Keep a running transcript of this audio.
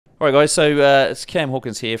All right, guys, so it's Cam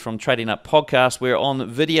Hawkins here from Trading Up Podcast. We're on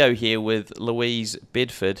video here with Louise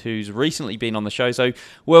Bedford, who's recently been on the show. So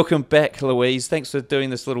welcome back, Louise. Thanks for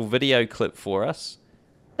doing this little video clip for us.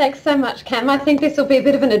 Thanks so much, Cam. I think this will be a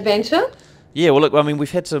bit of an adventure. Yeah, well, look, I mean,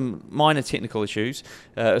 we've had some minor technical issues.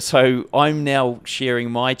 So I'm now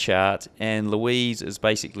sharing my chart, and Louise is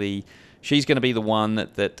basically... she's going to be the one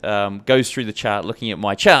that goes through the chart, looking at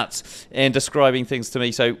my charts and describing things to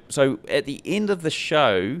me. So at the end of the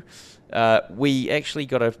show, we actually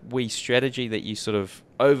got a wee strategy that you sort of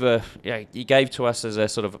you gave to us as a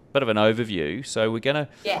sort of a bit of an overview. So we're going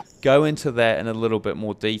to go into that in a little bit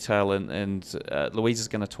more detail, and Louise is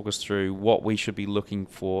going to talk us through what we should be looking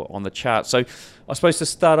for on the chart. So I suppose to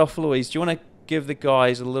start off, Louise, do you want to give the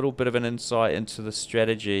guys a little bit of an insight into the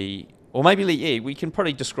strategy? Or maybe, we can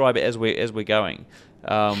probably describe it as we're going.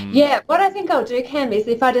 What I think I'll do, Cam, is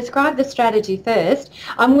if I describe the strategy first,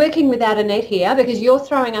 I'm working without a net here because you're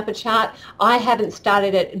throwing up a chart. I haven't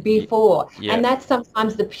studied it before. Yeah. And that's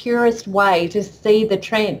sometimes the purest way to see the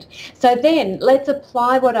trend. So then let's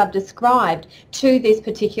apply what I've described to this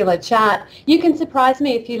particular chart. You can surprise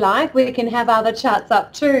me if you like. We can have other charts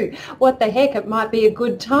up too. What the heck, it might be a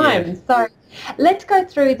good time. Yeah. So let's go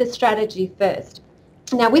through the strategy first.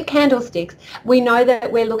 Now, with candlesticks, we know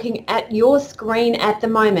that we're looking at your screen at the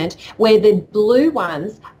moment where the blue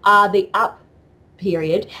ones are the up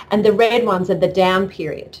period and the red ones are the down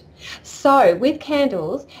period. So with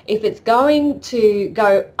candles, if it's going to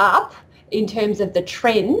go up in terms of the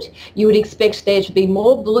trend, you would expect there to be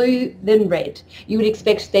more blue than red. You would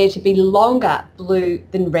expect there to be longer blue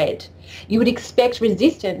than red. You would expect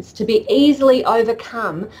resistance to be easily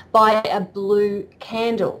overcome by a blue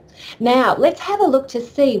candle. Now, let's have a look to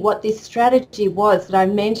see what this strategy was that I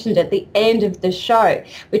mentioned at the end of the show,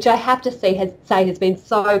 which I have to say has been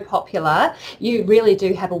so popular. You really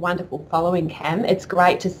do have a wonderful following, Cam. It's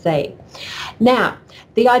great to see. Now,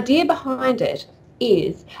 the idea behind it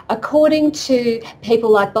is, according to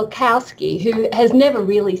people like Bukowski, who has never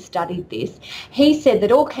really studied this, he said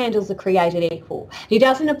that all candles are created equal. He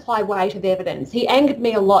doesn't apply weight of evidence. He angered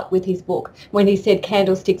me a lot with his book when he said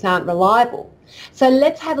candlesticks aren't reliable. So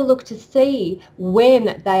let's have a look to see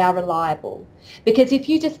when they are reliable. Because if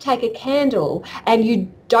you just take a candle and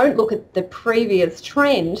you don't look at the previous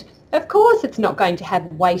trend, of course it's not going to have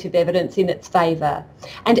weight of evidence in its favour.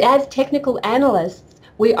 And as technical analysts,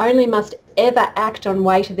 we only must ever act on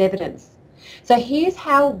weight of evidence. So here's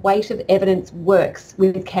how weight of evidence works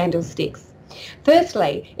with candlesticks.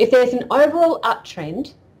 Firstly, if there's an overall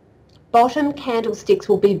uptrend, bottom candlesticks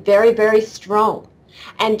will be very, very strong,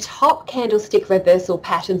 and top candlestick reversal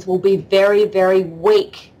patterns will be very, very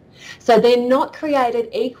weak. So they're not created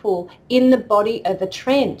equal in the body of a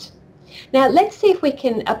trend. Now, let's see if we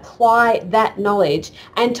can apply that knowledge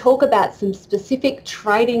and talk about some specific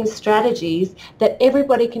trading strategies that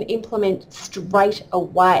everybody can implement straight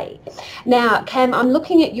away. Now, Cam, I'm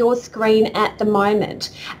looking at your screen at the moment,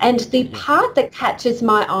 and the part that catches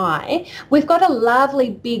my eye, we've got a lovely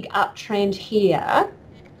big uptrend here.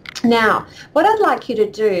 Now, what I'd like you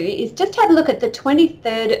to do is just have a look at the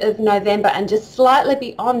 23rd of November and just slightly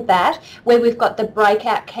beyond that where we've got the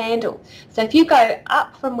breakout candle. So if you go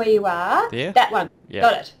up from where you are, that one,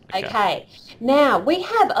 got it. Okay. Now, we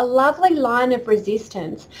have a lovely line of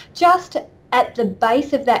resistance just at the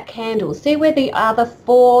base of that candle. See where the other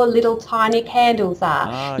four little tiny candles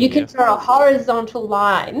are? You can draw a horizontal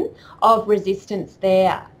line of resistance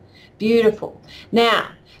there. Beautiful. Now,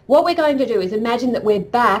 what we're going to do is imagine that we're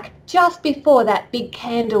back just before that big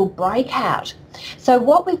candle breakout. So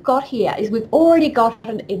what we've got here is we've already got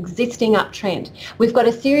an existing uptrend. We've got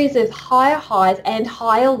a series of higher highs and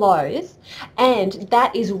higher lows, and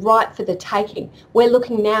that is ripe for the taking. We're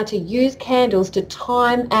looking now to use candles to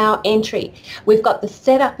time our entry. We've got the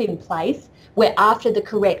setup in place. We're after the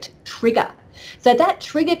correct trigger. So that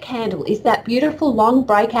trigger candle is that beautiful long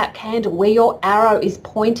breakout candle where your arrow is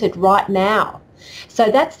pointed right now. So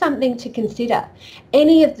that's something to consider.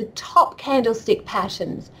 Any of the top candlestick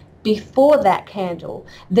patterns before that candle,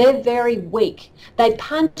 they're very weak. They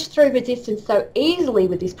punch through resistance so easily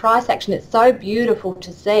with this price action. It's so beautiful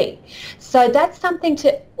to see. So that's something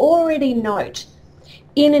to already note.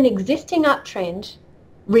 In an existing uptrend,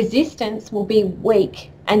 resistance will be weak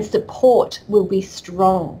and support will be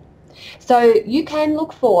strong. So you can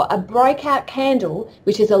look for a breakout candle,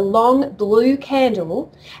 which is a long blue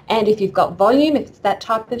candle, and if you've got volume, if it's that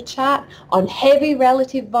type of chart, on heavy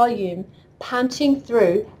relative volume, punching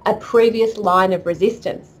through a previous line of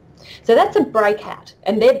resistance. So that's a breakout,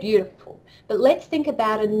 and they're beautiful. But let's think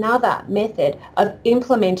about another method of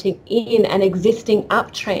implementing in an existing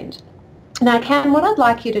uptrend. Now, Cam, what I'd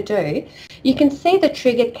like you to do, you can see the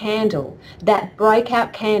trigger candle, that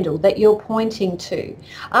breakout candle that you're pointing to.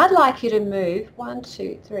 I'd like you to move 1,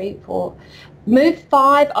 2, 3, 4, move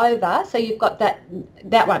 5 over, so you've got that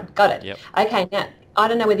one. Got it. Yep. Okay, now, I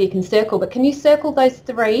don't know whether you can circle, but can you circle those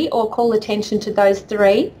 3 or call attention to those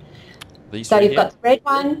 3? So you've got the red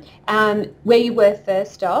one, where you were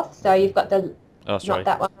first off. So you've got the, not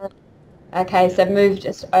that one. Okay, so move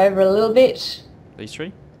just over a little bit. These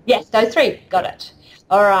 3? Yes, those 3. Got it.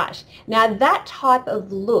 All right. Now that type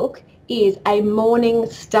of look is a morning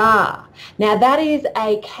star. Now that is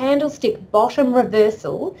a candlestick bottom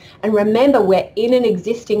reversal, and remember, we're in an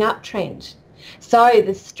existing uptrend. So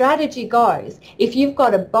the strategy goes, if you've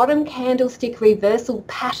got a bottom candlestick reversal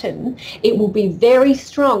pattern, it will be very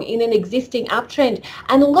strong in an existing uptrend.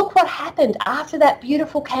 And look what happened after that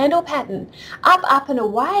beautiful candle pattern. Up, up and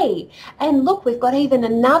away. And look, we've got even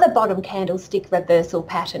another bottom candlestick reversal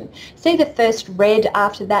pattern. See the first red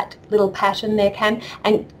after that little pattern there, Cam?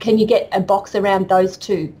 And can you get a box around those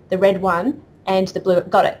 2, the red one and the blue?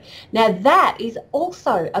 Got it. Now that is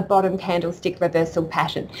also a bottom candlestick reversal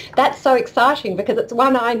pattern. That's so exciting because it's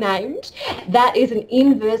one I named. That is an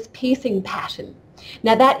inverse piercing pattern.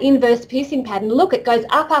 Now that inverse piercing pattern, look, it goes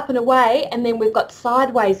up, up and away, and then we've got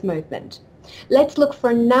sideways movement. Let's look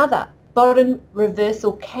for another bottom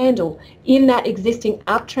reversal candle in that existing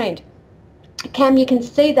uptrend. Cam, you can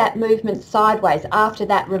see that movement sideways after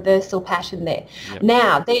that reversal pattern there. Yep.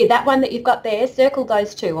 Now, there, that one that you've got there, circle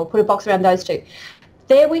those 2 or put a box around those 2.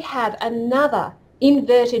 There we have another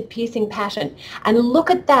inverted piercing pattern. And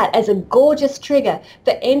look at that as a gorgeous trigger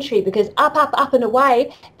for entry, because up, up, up and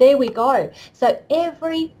away, there we go. So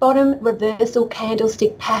every bottom reversal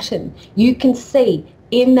candlestick pattern you can see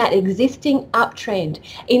in that existing uptrend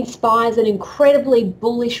inspires an incredibly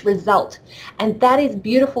bullish result. And that is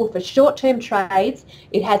beautiful for short-term trades.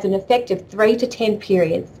 It has an effect of 3 to 10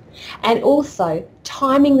 periods. And also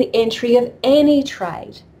timing the entry of any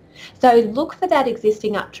trade. So look for that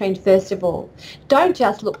existing uptrend first of all. Don't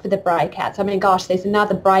just look for the breakouts. I mean, gosh, there's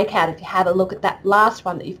another breakout. If you have a look at that last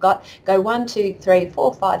one that you've got, go 1, 2, 3,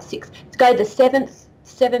 4, 5, 6. Let's go to the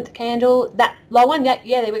seventh candle, that low one. Yeah,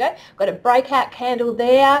 there we go. Got a breakout candle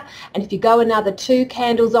there. And if you go another 2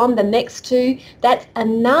 candles on, the next 2, that's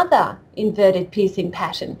another inverted piercing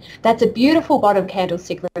pattern. That's a beautiful bottom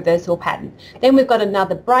candlestick reversal pattern. Then we've got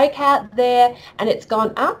another breakout there, and it's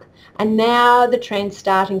gone up. And now the trend's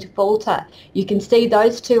starting to falter. You can see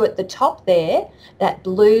those 2 at the top there, that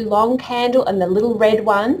blue long candle and the little red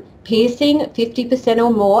one, piercing 50%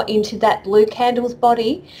 or more into that blue candle's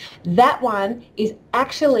body. That one is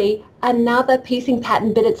actually another piercing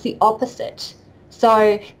pattern, but it's the opposite.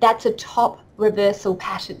 So that's a top reversal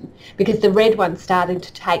pattern because the red one's starting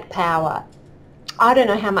to take power. I don't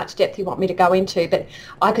know how much depth you want me to go into, but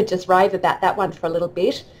I could just rave about that one for a little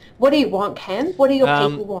bit. What do you want, Cam? What do your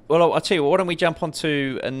people want? Well, I'll tell you what, why don't we jump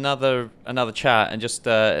onto another chart and just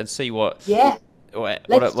and see what that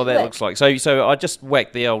looks like. So I just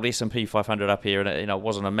whacked the old S&P 500 up here, and it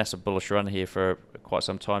wasn't a massive bullish run here for quite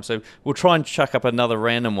some time. So we'll try and chuck up another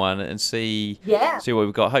random one and see what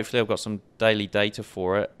we've got. Hopefully I've got some daily data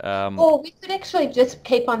for it. Or we could actually just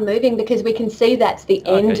keep on moving because we can see that's the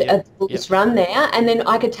end of the bullish run there, and then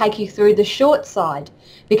I could take you through the short side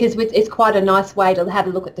because it's quite a nice way to have a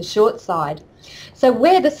look at the short side. So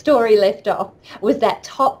where the story left off was that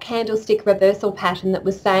top candlestick reversal pattern that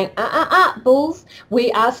was saying, bulls, we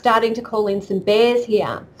are starting to call in some bears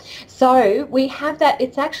here. So we have that,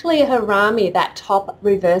 it's actually a Harami, that top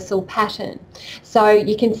reversal pattern. So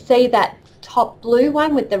you can see that top blue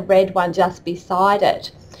one with the red one just beside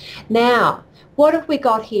it. Now, what have we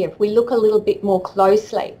got here? If we look a little bit more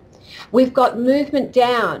closely, we've got movement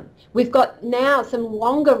down. We've got now some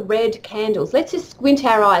longer red candles. Let's just squint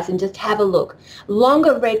our eyes and just have a look.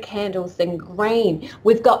 Longer red candles than green.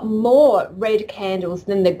 We've got more red candles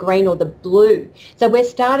than the green or the blue. So we're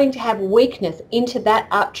starting to have weakness into that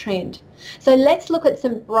uptrend. So let's look at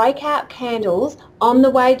some breakout candles on the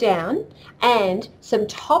way down and some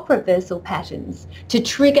top reversal patterns to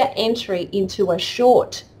trigger entry into a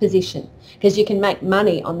short position because you can make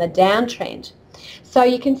money on the downtrend. So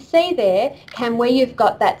you can see there, Cam, where you've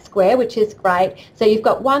got that square, which is great. So you've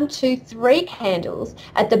got 1, 2, 3 candles.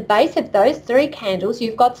 At the base of those 3 candles,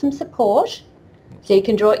 you've got some support. So you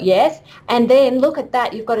can draw it, yes. And then look at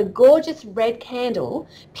that. You've got a gorgeous red candle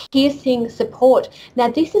piercing support. Now,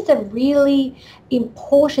 this is a really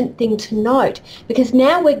important thing to note because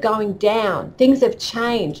now we're going down. Things have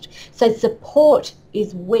changed. So support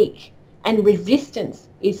is weak and resistance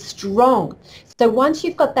is strong. So once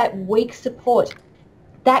you've got that weak support,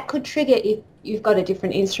 that could trigger you've got a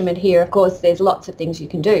different instrument here. Of course, there's lots of things you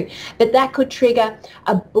can do, but that could trigger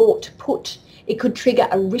a bought put. It could trigger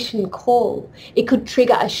a written call. It could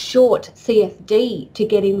trigger a short CFD to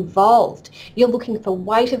get involved. You're looking for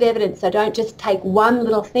weight of evidence, so don't just take one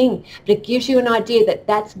little thing, but it gives you an idea that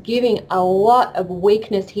that's giving a lot of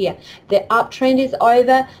weakness here. The uptrend is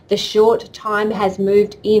over. The short time has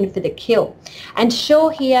moved in for the kill. And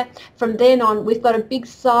sure, here, from then on, we've got a big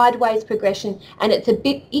sideways progression, and it's a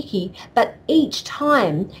bit icky, but each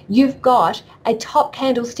time you've got a top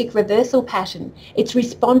candlestick reversal pattern. It's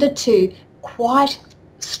responded to quite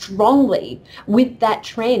strongly with that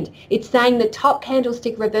trend. It's saying the top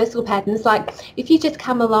candlestick reversal patterns, like if you just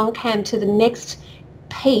come along, Cam, to the next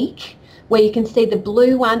peak where you can see the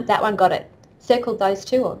blue one, that one got it. Circled those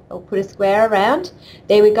two, or put a square around.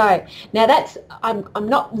 There we go. Now that's, I'm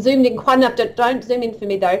not zoomed in quite enough. Don't zoom in for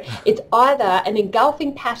me though. It's either an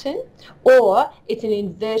engulfing pattern or it's an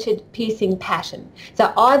inverted piercing pattern.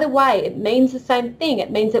 So either way, it means the same thing.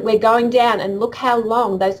 It means that we're going down, and look how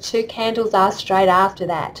long those two candles are straight after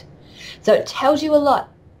that. So it tells you a lot.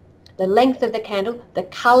 The length of the candle, the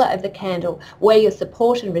colour of the candle, where your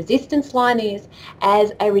support and resistance line is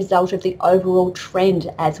as a result of the overall trend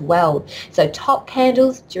as well. So top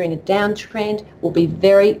candles during a downtrend will be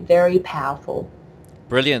very, very powerful.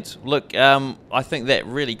 Brilliant. Look, I think that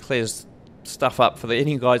really clears stuff up for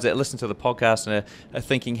any guys that listen to the podcast and are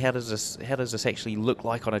thinking, how does this actually look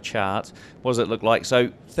like on a chart? What does it look like? So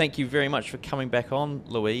thank you very much for coming back on,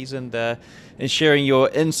 Louise, and sharing your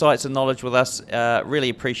insights and knowledge with us. Really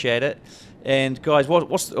appreciate it. And guys,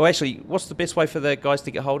 what's the best way for the guys to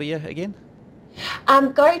get hold of you again?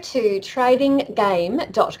 Go to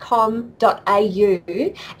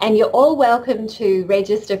tradinggame.com.au, and you're all welcome to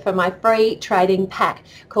register for my free trading pack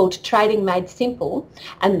called Trading Made Simple.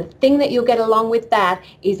 And the thing that you'll get along with that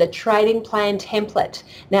is a trading plan template.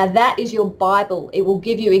 Now that is your Bible. It will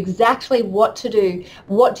give you exactly what to do.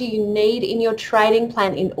 What do you need in your trading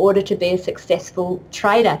plan in order to be a successful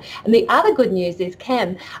trader? And the other good news is,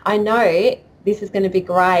 Cam, I know this is going to be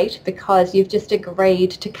great because you've just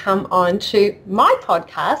agreed to come on to my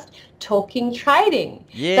podcast, Talking Trading.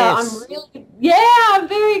 Yes. So I'm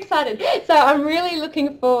very excited. So I'm really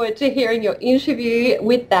looking forward to hearing your interview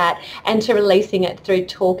with that and to releasing it through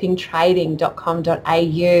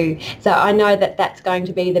talkingtrading.com.au. So I know that that's going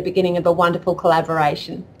to be the beginning of a wonderful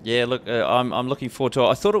collaboration. Yeah, look, I'm looking forward to it.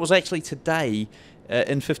 I thought it was actually today.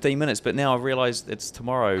 In 15 minutes, but now I've realised it's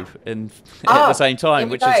tomorrow at the same time,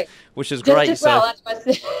 which is great. Just as well,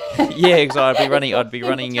 yeah, exactly. I'd be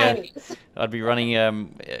running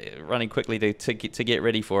quickly to get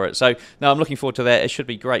ready for it. So no, I'm looking forward to that. It should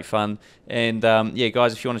be great fun. And yeah,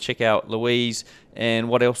 guys, if you want to check out Louise and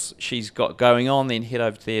what else she's got going on, then head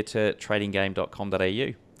over there to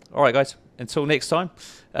tradinggame.com.au. All right, guys. Until next time,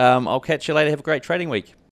 I'll catch you later. Have a great trading week.